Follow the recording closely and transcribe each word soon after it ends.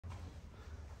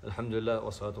Alhamdulillah,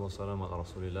 wassalatu wassalamu ala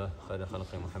rasulillah, khayra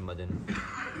khalqi Muhammadin,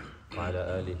 wa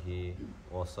ala alihi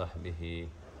wa sahbihi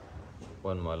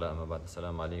wa mala amma ba'd.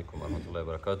 Assalamu alaikum wa rahmatullahi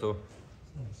wa barakatuh.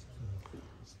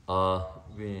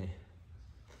 We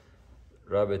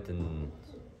rabbit in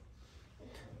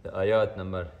the ayat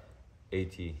number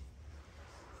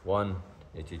 81,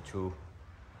 82,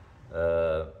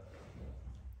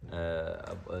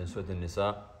 in Surah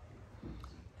An-Nisa.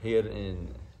 Here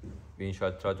we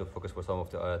shall try to focus for some of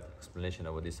the ayat explanation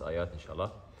about this ayat,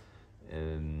 inshallah.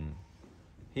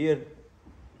 Here,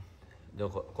 the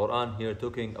Qur'an here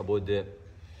talking about the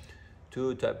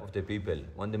two type of the people.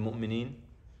 One the mu'mineen,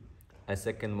 and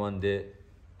second one the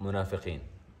munafiqeen,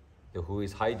 who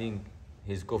is hiding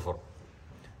his kufr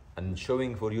and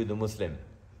showing for you the Muslim.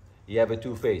 You have a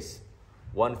two face.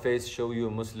 One face show you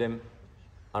Muslim,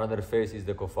 another face is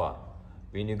the kuffar.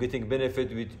 When you're getting benefit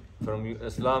from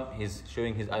Islam, he's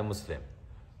showing his I Muslim.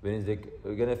 When he's the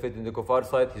benefit in the kuffar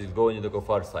side, he's going to the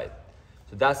kuffar side.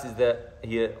 So that is the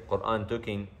here Quran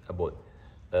talking about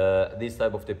this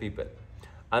type of the people.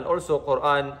 And also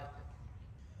Quran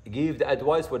give the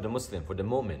advice for the Muslim, for the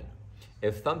mu'min.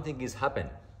 If something is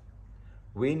happened,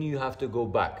 when you have to go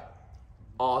back,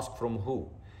 ask from who?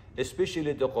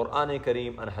 Especially the Quran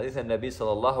Kareem and Hadith al-Nabi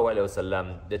sallallahu alayhi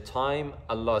wasallam, the time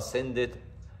Allah sent it,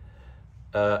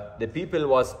 the people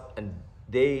was, and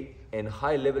they in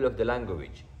high level of the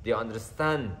language, they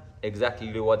understand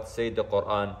exactly what say the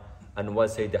Quran and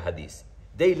what say the Hadith.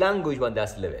 They language on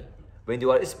that level. When they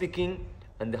are speaking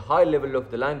and the high level of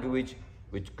the language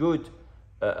with good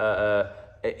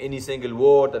any single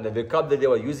word and the vocabulary they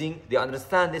were using, they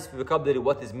understand this vocabulary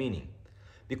what is meaning.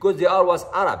 Because they was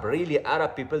Arab, really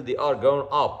Arab people, they are grown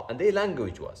up and their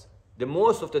language was. The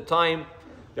most of the time,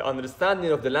 the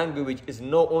understanding of the language is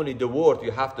not only the word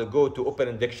you have to go to open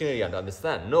a dictionary and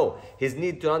understand. No, his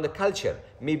need to learn the culture.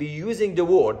 Maybe using the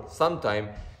word sometime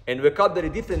and vocabulary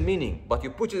different meaning, but you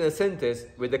put it in a sentence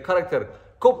with the character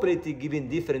cooperative giving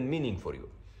different meaning for you.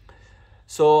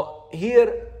 So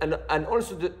here and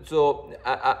also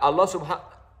Allah subhanahu,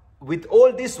 with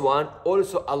all this one,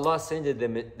 also Allah sent the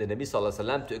Nabi sallallahu alaihi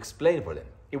wasallam to explain for them.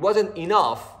 It wasn't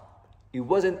enough. It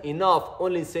wasn't enough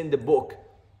only send the book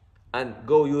and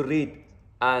go you read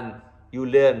and you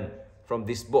learn from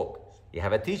this book. You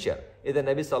have a teacher, is the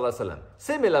Nabi sallallahu alaihi wasallam.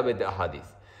 Similar with the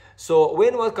hadith. So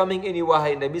when was coming any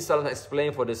wahi, Nabi sallallahu alaihi wasallam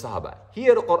explained for the Sahaba.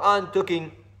 Here Quran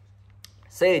talking,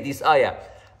 say this ayah,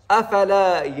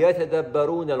 أَفَلَا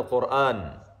يَتَدَبَّرُونَ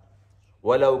الْقُرْآنَ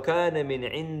وَلَوْ كَانَ مِنْ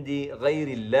عِنْدِ غَيْرِ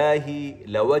اللَّهِ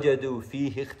لَوَجَدُوا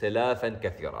فِيهِ اخْتِلَافًا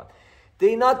كَثِيرًا.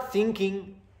 They not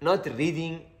thinking, not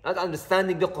reading, not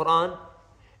understanding the Quran.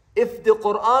 If the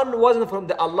Quran wasn't from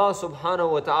the Allah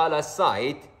subhanahu wa ta'ala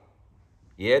side,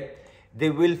 yet they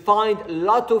will find a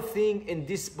lot of things in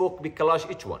this book, be clash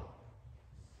each one.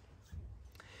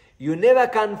 You never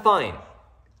can find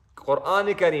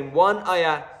Quran Kareem, one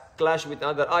ayah clash with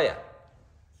another ayah.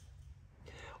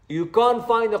 You can't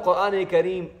find the Quran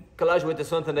Kareem clash with the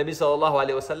Sunnah of Nabi sallallahu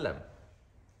alayhi wasallam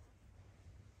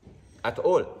at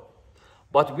all.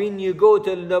 But when you go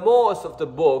to the most of the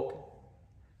book,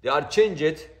 they are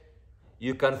changed.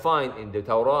 You can find in the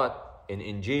Torah, in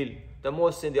Injil, the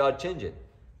most thing they are changed.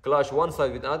 Clash one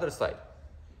side with another side.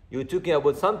 You're talking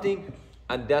about something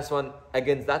and that's one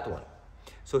against that one.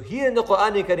 So here in the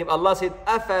Quran Kareem, Allah said,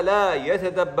 أَفَلَا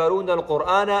يَتَدَبَّرُونَ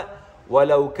الْقُرْآنَ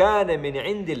وَلَوْ كَانَ مِنْ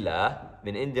عِنْدِ اللَّهِ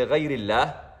مِنْ عِنْدِ غَيْرِ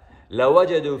اللَّهِ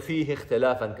لَوَجَدُوا فِيهِ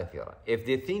اخْتِلَافًا كَثِيرًا. If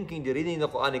they're thinking, they're reading the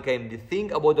Quran Kareem, they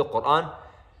think about the Quran,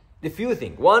 the few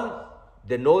things. One,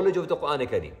 the knowledge of the Quran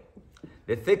Kareem.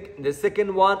 The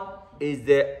second one is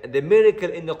the miracle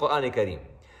in the Quran Kareem.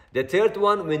 The third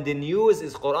one, when the news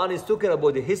is Quran is talking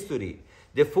about the history.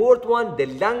 The fourth one, the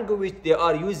language they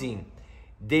are using.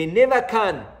 They never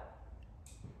can,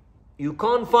 you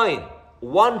can't find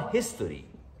one history.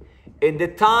 In the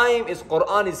time is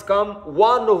Quran is come,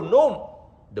 one of no,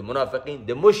 the munafiqeen,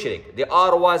 the mushrik, they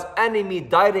was enemy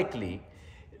directly.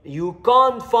 You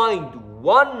can't find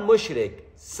one mushrik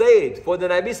say it for the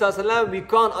Nabi sallallahu alaihi wasallam, we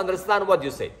can't understand what you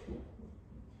say.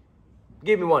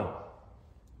 Give me one.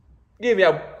 Give me,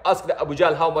 ask the Abu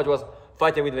Jahl how much was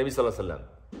fighting with the Nabi sallallahu alaihi wasallam.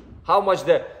 How much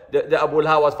the Abu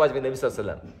Lahab was fighting with the Nabi sallallahu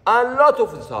alaihi wasallam. A lot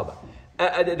of the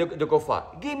Sahaba, the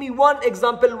kuffar. Give me one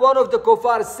example, one of the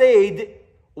kuffar said,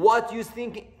 what you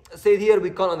think, said here, we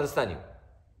can't understand you.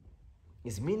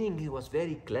 His meaning was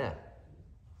very clear.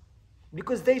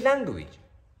 Because they language.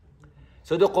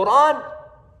 So the Quran,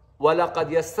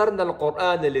 وَلَقَدْ يَسَّرْنَا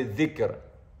الْقُرْآنَ لِلذِّكْرِ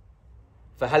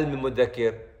فَهَلْ مِن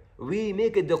مُدَّكِرٍ. We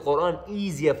make it the Quran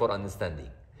easier for understanding.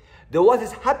 The what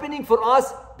is happening for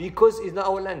us because it's not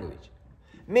our language.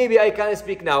 Maybe I can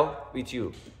speak now with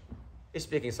you. He's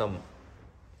speaking some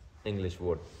English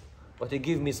word, but he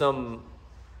give me some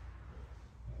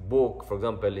book, for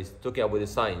example, he's talking about the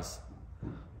science.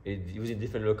 He's using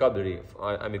different vocabulary.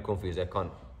 I'm confused. I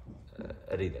can't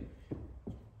read it.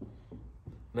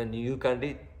 Man, you can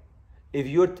read. If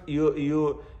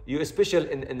you're special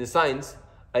in the science,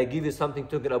 I give you something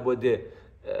talking about the,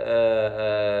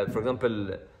 for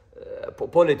example,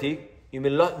 polity. You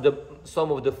mean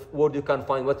some of the word you can't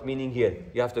find what meaning here.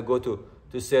 You have to go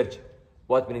to search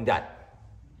what meaning that.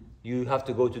 You have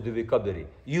to go to the vocabulary.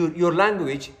 Your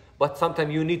language, but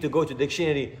sometimes you need to go to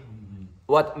dictionary.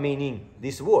 What meaning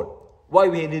this word? Why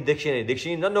we need dictionary?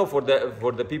 Dictionary not for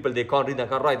the people they can't read and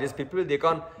can't write. These people they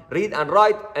can't read and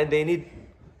write, and they need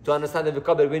to understand the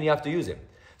vocabulary when you have to use it.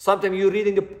 Sometimes you're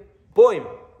reading a poem.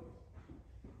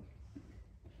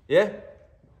 Yeah?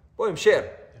 Poem,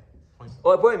 share.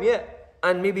 Or a poem, yeah.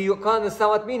 And maybe you can't understand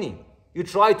what meaning. You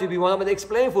try to be one to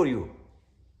explain for you.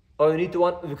 Or you need to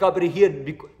want vocabulary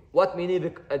here. What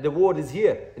meaning the word is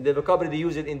here. In the vocabulary they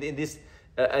use it in this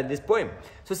poem.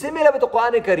 So similar with the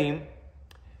Qur'an al-Kareem.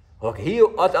 Okay, here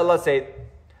what Allah said.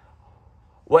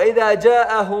 وَإِذَا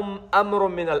جَاءَهُمْ أَمْرٌ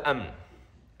مِّنَ الْأَمْنِ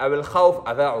أَوِ الْخَوْفِ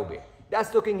أَذَاعُوا بِهِ.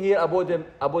 That's talking here about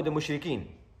the mushrikeen.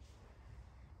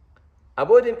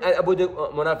 About the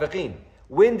munafiqeen.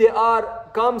 When they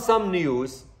come some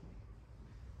news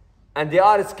and they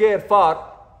are scared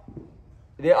far,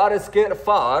 and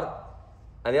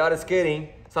they are scaring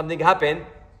something happen,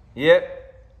 yeah,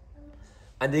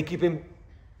 and they keep him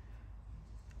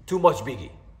too much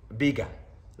bigger,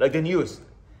 like the news.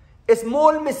 A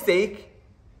small mistake,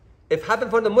 if happen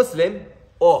for the Muslim,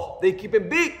 oh, they keep him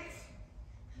big.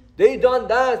 They done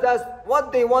that's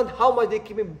what they want, how much they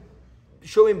keep him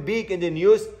showing big in the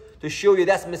news to show you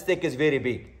that mistake is very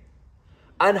big.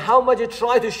 And how much they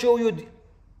try to show you,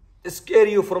 scare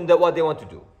you from what they want to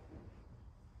do.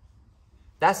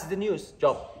 That's the news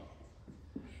job.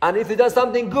 And if he does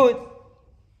something good,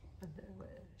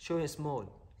 show him small.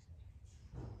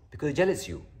 Because they jealous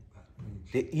you.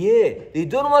 They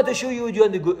don't want to show you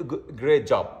doing the great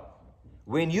job.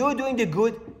 When you're doing the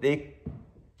good, they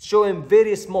show him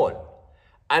very small.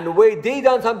 And when they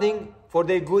done something for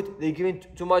their good, they give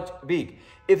it too much big.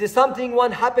 If there's something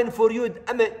one happen for you,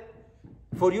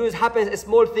 for you it happens, a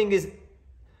small thing is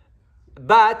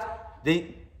bad,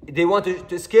 they want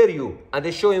to scare you, and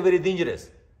they show him very dangerous.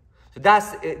 So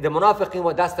that's the munafiqeen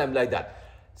were that time like that.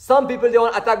 Some people, they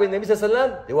want to attack with Nabi Sallallahu Alaihi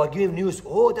Wasallam, they were giving news,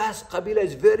 oh, that Qabila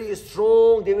is very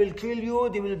strong, they will kill you,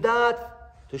 they will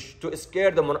that, to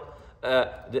scare the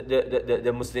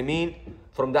Muslimin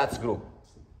from that group.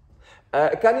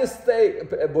 Can you stay,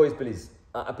 boys, please?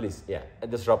 Please, yeah,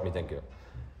 disrupt me, thank you.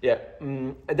 Yeah,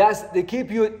 they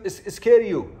keep you, scare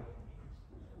you.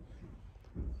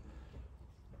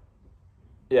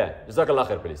 Yeah, Jazakallah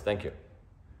khair, please, thank you.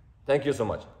 Thank you so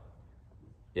much.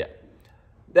 Yeah.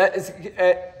 That is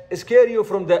scare you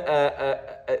from the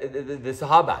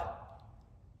Sahaba.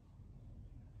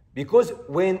 Because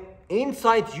when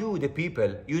inside you, the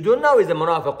people, you don't know is a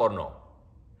munafiq or no.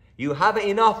 You have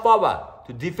enough power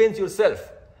to defend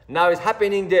yourself. Now it's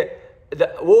happening the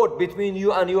war between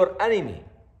you and your enemy.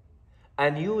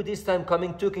 And you this time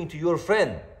talking to your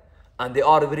friend. And they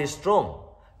are very strong.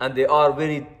 And they are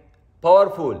very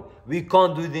powerful. We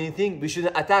can't do anything. We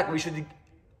shouldn't attack. We should.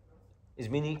 Is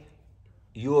meaning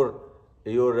your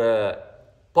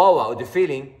power or the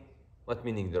feeling. What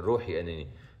meaning the ruhi and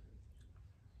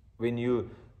when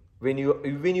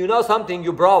you know something,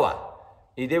 you braver.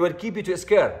 They will keep you to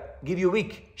scare, give you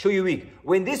weak, show you weak.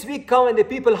 When this weak come in the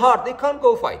people heart, they can't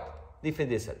go fight,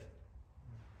 defend themselves.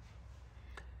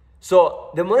 So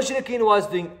the mushrikeen was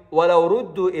doing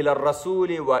وَلَوْ رُدُّوا إِلَى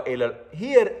الرَّسُولِ وَإِلَى.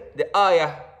 Here the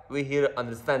ayah we hear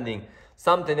understanding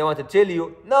something they want to tell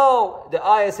you. No, the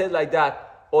ayah said like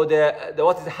that, or the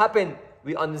what has happened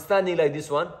we understanding like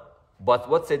this one. But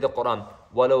what said the Quran?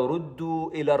 وَلَوْ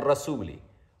رُدُّوا إِلَى الرَّسُولِ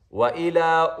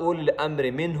وَإِلَى أُولِي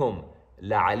الْأَمْرِ مِنْهُمْ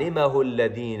لَعَلِمَهُ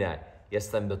الَّذِينَ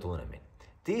يَسْتَنبِطُونَ مِنْهُ.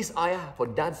 This ayah for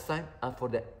that time and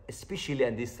for especially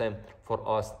and this time for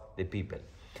us the people.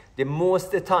 The most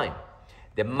of the time,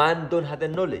 the man don't have the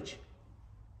knowledge.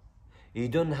 He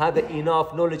don't have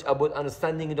enough knowledge about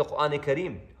understanding the Qur'an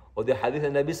al-Kareem or the Hadith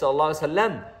of Nabi Sallallahu Alaihi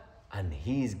Wasallam, and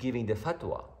he is giving the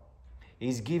fatwa. He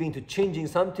is giving to changing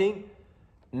something.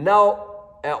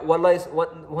 Now, wallahi,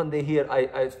 one day here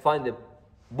I find a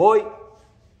boy,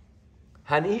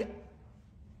 and he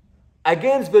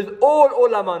against with all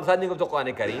ulama understanding of the Qur'an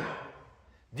al-Kareem,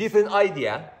 different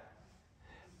idea,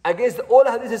 against all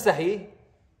Hadith Sahih.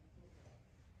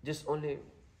 Just only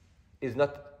is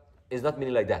not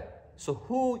meaning like that. So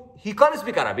he can't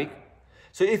speak Arabic.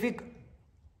 So if he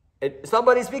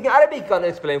Somebody speaking Arabic can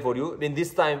explain for you. In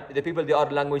this time, the people, their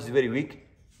language is very weak.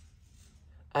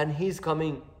 And he's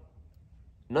coming,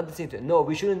 not listening to, no,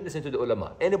 we shouldn't listen to the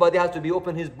ulama. Anybody has to be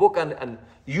open his book and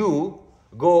you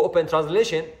go open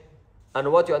translation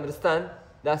and what you understand,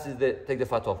 that is take the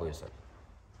fatwa for yourself.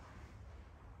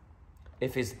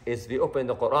 If we open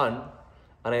the Quran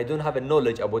and I don't have a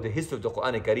knowledge about the history of the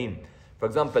Quran Kareem, for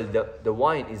example, the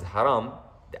wine is haram,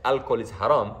 the alcohol is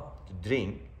haram to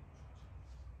drink.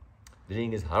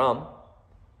 Drink is haram.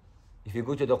 If you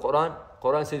go to the Quran,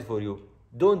 Quran says for you,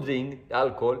 don't drink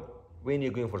alcohol when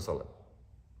you're going for salah.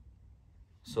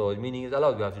 So meaning is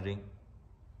allowed, you have to drink.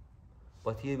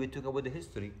 But here we talk about the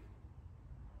history.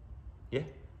 Yeah?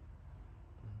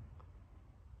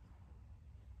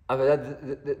 After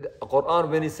that, the Quran,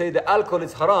 when he say the alcohol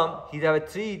is haram, he have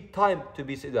 3 times to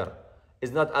be sidr.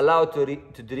 Is not allowed to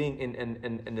drink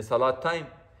in the salat time.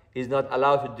 Is not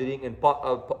allowed to drink in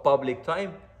public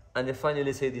time. And they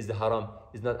finally say this is the haram.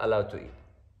 Is not allowed to eat.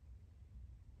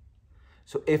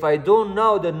 So if I don't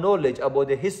know the knowledge about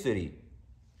the history,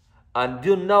 and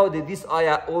don't know that this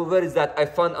ayah, or where is that, I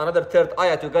found another 3rd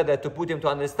ayah together to put him to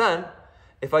understand.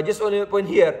 If I just only point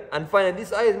here and find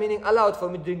this ayah is meaning allowed for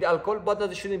me to drink the alcohol, but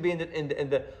not, it shouldn't be in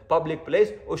the public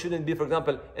place, or shouldn't be, for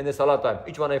example, in the salah time.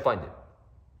 Each one I find it.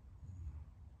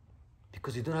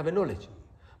 Because you don't have a knowledge.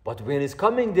 But when it's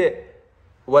coming there,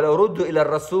 وَلَوْ رُدُّوا إِلَى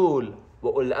الرَّسُولِ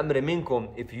وَأُولِي الْأَمْرِ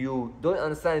مِنْكُمْ, if you don't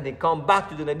understand anything, come back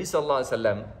to the Nabi sallallahu alaihi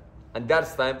wasallam, and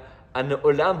that's time, and the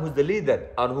ulam who's the leader,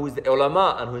 and who is the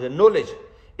ulama, and who is the knowledge.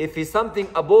 If it's something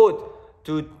about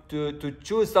to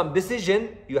choose some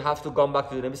decision, you have to come back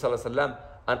to the Nabi sallallahu alaihi wasallam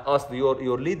and ask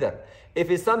your leader. If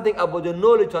it's something about the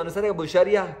knowledge to understand about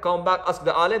Sharia, come back, ask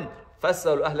the alim.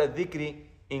 فَاسْأَلُوا أَهْلَ الذِّكْرِ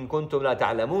إِن كُنْتُمْ لَا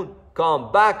تَعْلَمُونَ.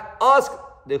 Come back, ask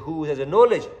the who has the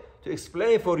knowledge to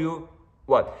explain for you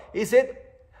what. He said,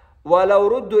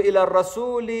 وَلَوْ رُدُّوا إِلَى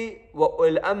الرَّسُولِ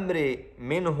وَالْأَمْرِ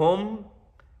مِنْهُمْ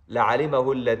لَعَلِمَهُ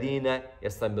الَّذِينَ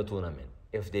يَسْتَنْبِطُونَ مِنْهُ.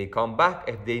 If they come back,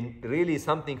 if they really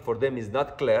something for them is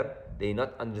not clear, they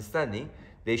not understanding,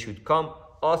 they should come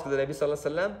ask the Nabi sallallahu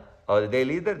alaihi wasallam, or the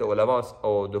leader, the ulama,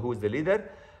 or who is the leader.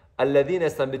 الَّذِينَ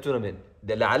يَسْتَنْبِطُونَ مِنْهُ.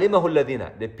 The لَعَلِمَهُ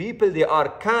الَّذِينَ. The people they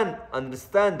can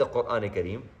understand the Qur'an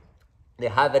Kareem. They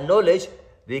have a knowledge,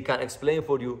 they can explain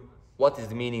for you what is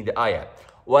the meaning the ayah.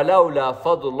 وَلَوْلَا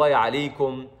فَضْلُ اللَّهِ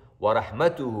عَلَيْكُمْ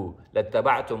وَرَحْمَتُهُ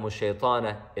لَاتَّبَعْتُمُ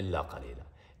الشَّيْطَانَ إِلَّا قَلِيلًا.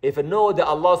 If you know that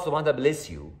Allah subhanahu wa ta'ala bless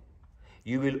you,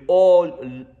 you will all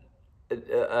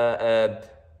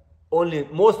only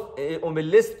on the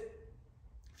list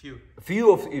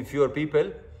few of your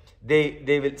people,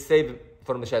 they will save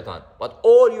from the shaitan. But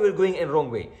all you are going in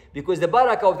wrong way. Because the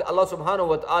barakah of Allah subhanahu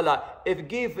wa ta'ala, if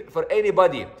give for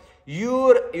anybody,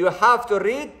 you have to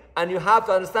read and you have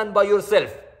to understand by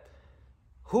yourself.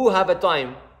 Who have a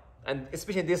time, and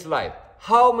especially in this life,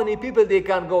 how many people they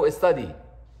can go study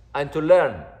and to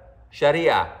learn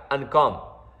Sharia and come?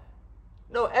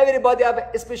 No, everybody have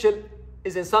a special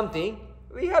is in something.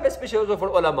 We have a special also for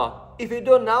ulama. If you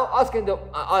don't now, asking the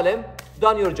alim,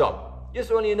 done your job.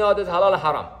 Just only know that halal and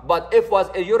haram. But if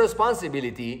was your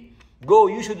responsibility, go,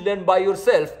 you should learn by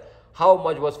yourself. How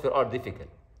much was for our difficult?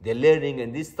 They're learning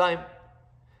in this time,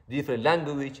 different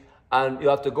language, and you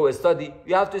have to go study.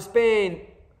 You have to spend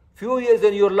few years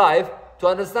in your life to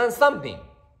understand something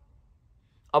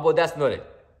about that knowledge.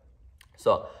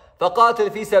 So, فَقَاتِلْ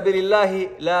فِي سَبِيلِ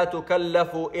اللَّهِ لَا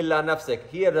تُكَلَّفُ إِلَّا نَفْسَكَ.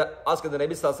 Here, asking the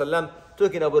Nabi sallallahu alaihi wasallam,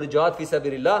 talking about jihad fi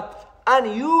sabilillah,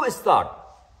 and you start.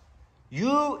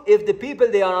 You, if the people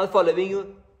they are not following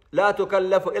you, لَا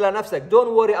تُكَلَّفُ إِلَّا نَفْسَكَ.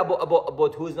 Don't worry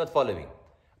about who is not following.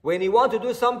 When you want to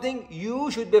do something,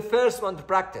 you should be first one to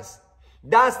practice.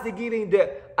 That's the giving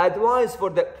the advice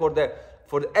for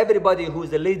everybody who is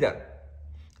the leader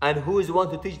and who is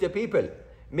want to teach the people.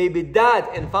 Maybe dad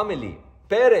and family,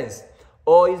 parents,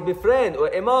 or his friend,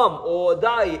 or imam, or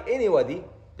da'i, anybody.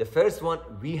 The first one,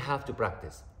 we have to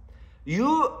practice.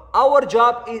 Our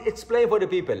job is explain for the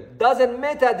people. Doesn't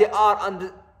matter they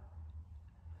are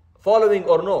following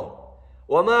or no.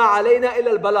 وَمَا عَلَيْنَا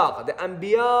إِلَّا الْبَلَاغِ. The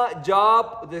Anbiya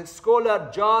job, the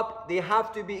scholar job, they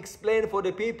have to be explained for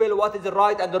the people what is the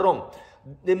right and the wrong.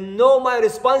 They know my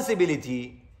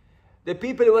responsibility. The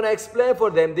people, when I explain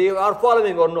for them, they are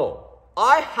following or no.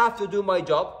 I have to do my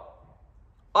job.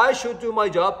 I should do my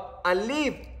job and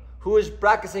leave who is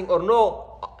practicing or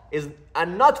no,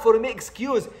 and not for me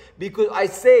excuse because I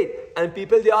said, and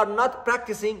people they are not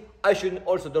practicing, I should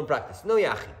also don't practice. No,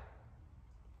 ya akhi.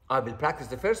 I will practice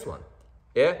the first one.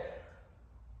 Yeah.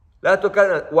 لا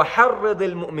تكلم وحرض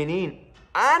المؤمنين,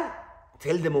 and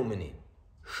tell the mu'mineen,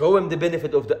 show them the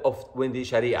benefit of when the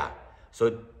Sharia.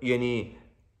 So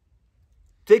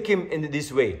take him in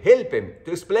this way, help him,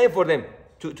 to explain for them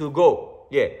to go.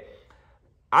 Yeah.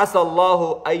 عسى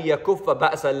الله أن يكف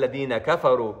بأس الذين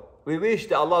كفروا. We wish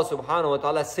that Allah subhanahu wa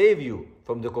ta'ala save you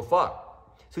from the kuffar.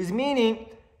 So his meaning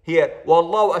here,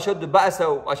 وَاللَّهُ أَشَدُّ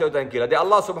بَأْسَهُ وَأَشَدُّ تَنْكِيلًا. That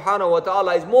Allah subhanahu wa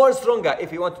ta'ala is more stronger.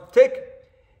 If you want to take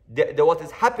what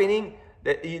is happening,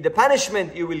 the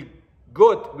punishment you will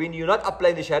get when you not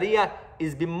apply the Sharia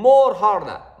is be more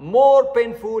harder, more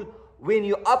painful when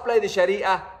you apply the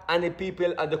Sharia and the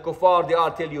people and the kuffar, they are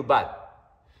tell you bad.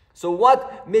 So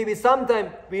what, maybe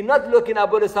sometimes we're not looking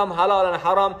about some halal and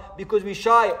haram because we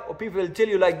shy, or people will tell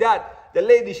you like that. The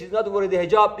lady, she's not wearing the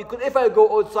hijab because if I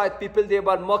go outside, people they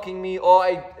are mocking me, or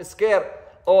I scare,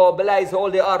 or belais, all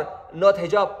they are not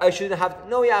hijab, I shouldn't have.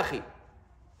 No, ya akhi.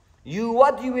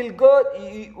 What you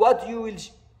will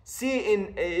see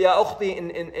in ya ukhti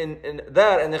in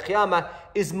there in the qiyamah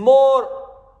is more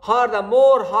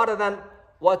harder than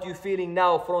what you're feeling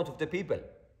now in front of the people.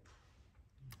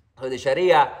 So the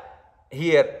Sharia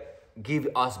here give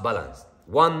us balance.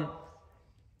 One,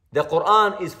 the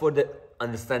Qur'an is for the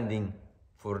understanding.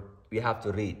 We have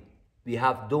to read.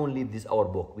 Don't leave this our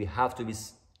book. We have to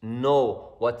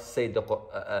know what said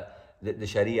the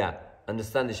Sharia,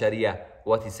 understand the Sharia,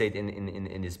 what he said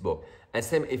in this book. And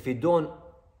same, if we don't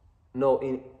know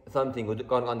something or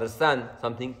can't understand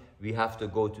something, we have to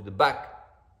go to the back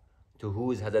to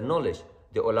who has the knowledge.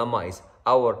 The ulama is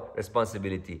our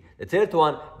responsibility. The third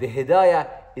one, the hidayah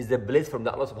is the bliss from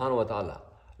the Allah subhanahu wa ta'ala.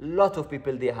 Lot of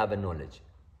people, they have a knowledge,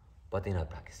 but they're not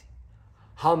practicing.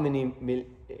 How many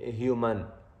human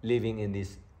living in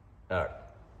this earth?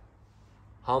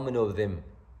 How many of them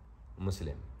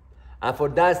Muslim? And for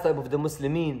that type of the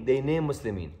Muslimin, they name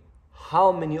Muslimin.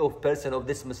 How many person of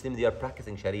this Muslim, they are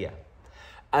practicing Sharia?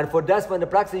 And for that when they're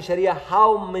practicing Sharia,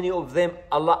 how many of them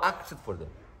Allah acted for them?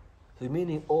 So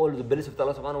meaning all the bliss of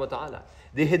Allah subhanahu wa ta'ala.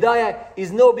 The hidayah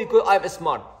is no because I'm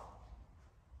smart.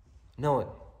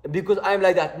 No, because I'm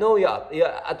like that. No,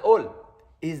 yeah, at all.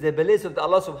 Is the bliss of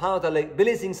Allah subhanahu wa ta'ala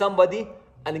blessing somebody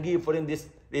and give for him this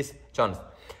chance.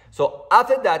 So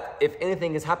after that, if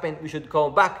anything has happened, we should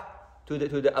come back to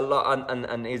the Allah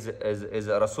and his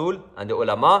Rasul and the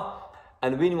ulama.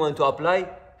 And when you want to apply,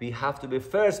 we have to be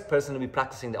first person to be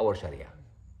practicing our Sharia.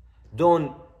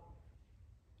 Don't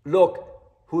look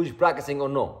who is practicing or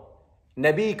no.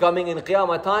 Nabi coming in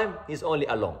Qiyamah time, he's only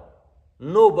alone.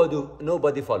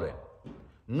 Nobody follow him.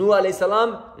 Nuh alayhi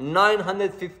salam,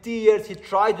 950 years he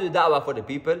tried to do da'wah for the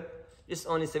people. Just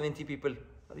only 70 people,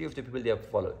 50 people they have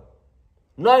followed.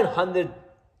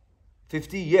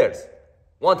 950 years,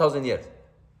 1,000 years.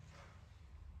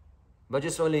 But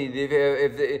just only,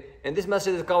 in this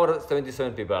message is covered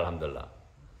 77 people, alhamdulillah.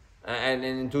 And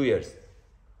in 2 years.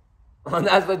 And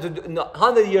as for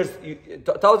 100 years,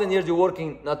 1,000 years you're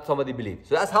working, not somebody believes.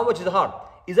 So that's how much is hard.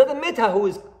 Is that a meta who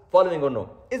is following or no?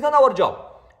 It's not our job.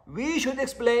 We should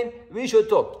explain, we should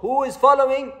talk. Who is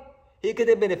following, he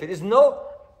can benefit. Is no,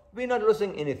 we're not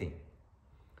losing anything.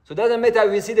 So doesn't matter,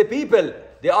 we see the people,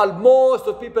 most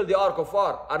of people, they are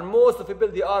kuffar. And most of people,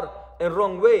 they are in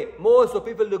wrong way. Most of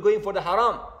people, they're going for the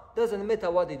haram. Doesn't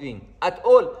matter what they're doing at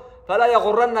all. فَلَا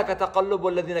يَغُرَّنَّكَ تَقَلُّبُ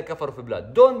الَّذِينَ كَفَرُوا فِي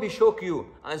الْبِلَادِ. Don't be shocked you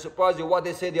and surprise you what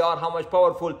they say they are, how much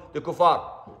powerful, the kuffar.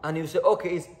 And you say,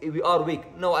 okay, we are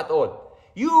weak. No, at all.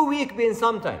 You weak being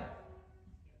sometime.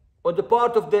 On the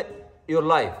part of your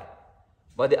life.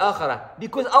 But the akhirah,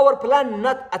 because our plan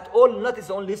not at all, not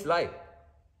is on this life.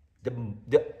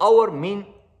 Our main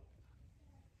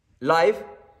life,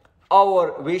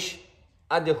 our wish,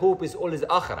 and the hope is always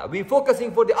akhirah. We're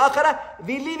focusing for the akhirah,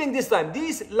 we're leaving this time.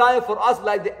 This life for us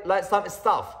like some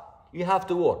stuff. You have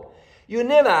to work. You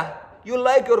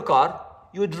like your car,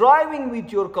 you're driving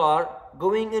with your car,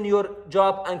 going in your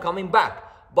job and coming back.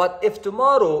 But if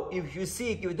tomorrow, if you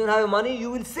seek, if you don't have money,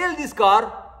 you will sell this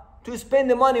car to spend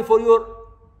the money for your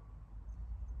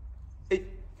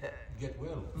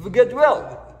get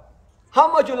well.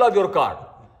 How much you love your car?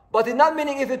 But it's not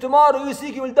meaning if tomorrow you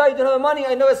seek, you will die, you don't have money,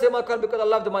 I never sell my car because I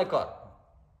loved my car.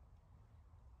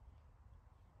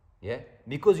 Yeah?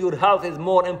 Because your health is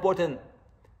more important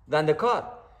than the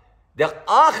car. The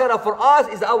akhirah for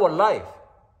us is our life.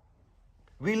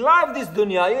 We love this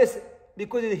dunya, yes,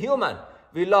 because it's human.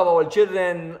 We love our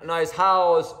children, nice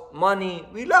house, money.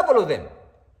 We love all of them.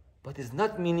 But it's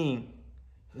not meaning,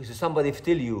 somebody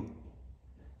tell you,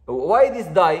 why this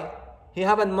die? He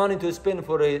haven't money to spend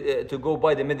to go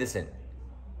buy the medicine.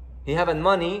 He haven't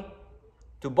money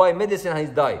to buy medicine and he's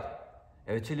died.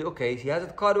 And we tell you, okay, he has a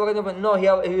car. No,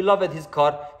 he loved his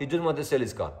car. He didn't want to sell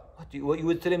his car. What you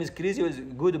would tell him is crazy, was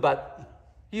good, bad.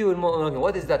 You will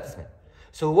what is that?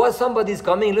 So what somebody is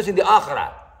coming, losing the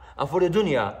akhirah, and for the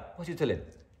dunya, what you tell him?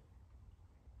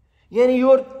 Yani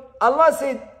Allah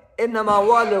said, إِنَّمَا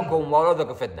وَالَكُمْ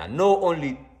وَوَلَدَكُمْ فِتْنَةً. No,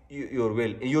 only your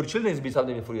will. Your children will be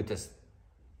something for your test.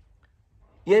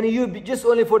 Yani you just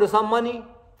only for some money,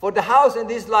 for the house in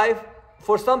this life,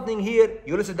 for something here,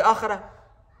 you listen to the akhirah.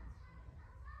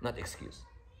 Not excuse.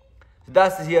 So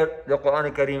that's here the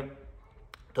Qur'an Kareem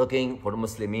talking for the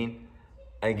Muslimin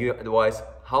and give advice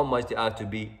how much they are to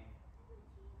be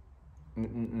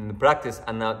practice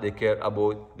and now they care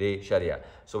about the Sharia.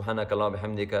 Subhanakallahumma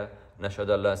bihamdika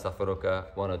nashhadu an la ilaha illa anta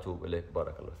astaghfiruka wa atubu ilayk.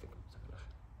 Barakallahu fikum.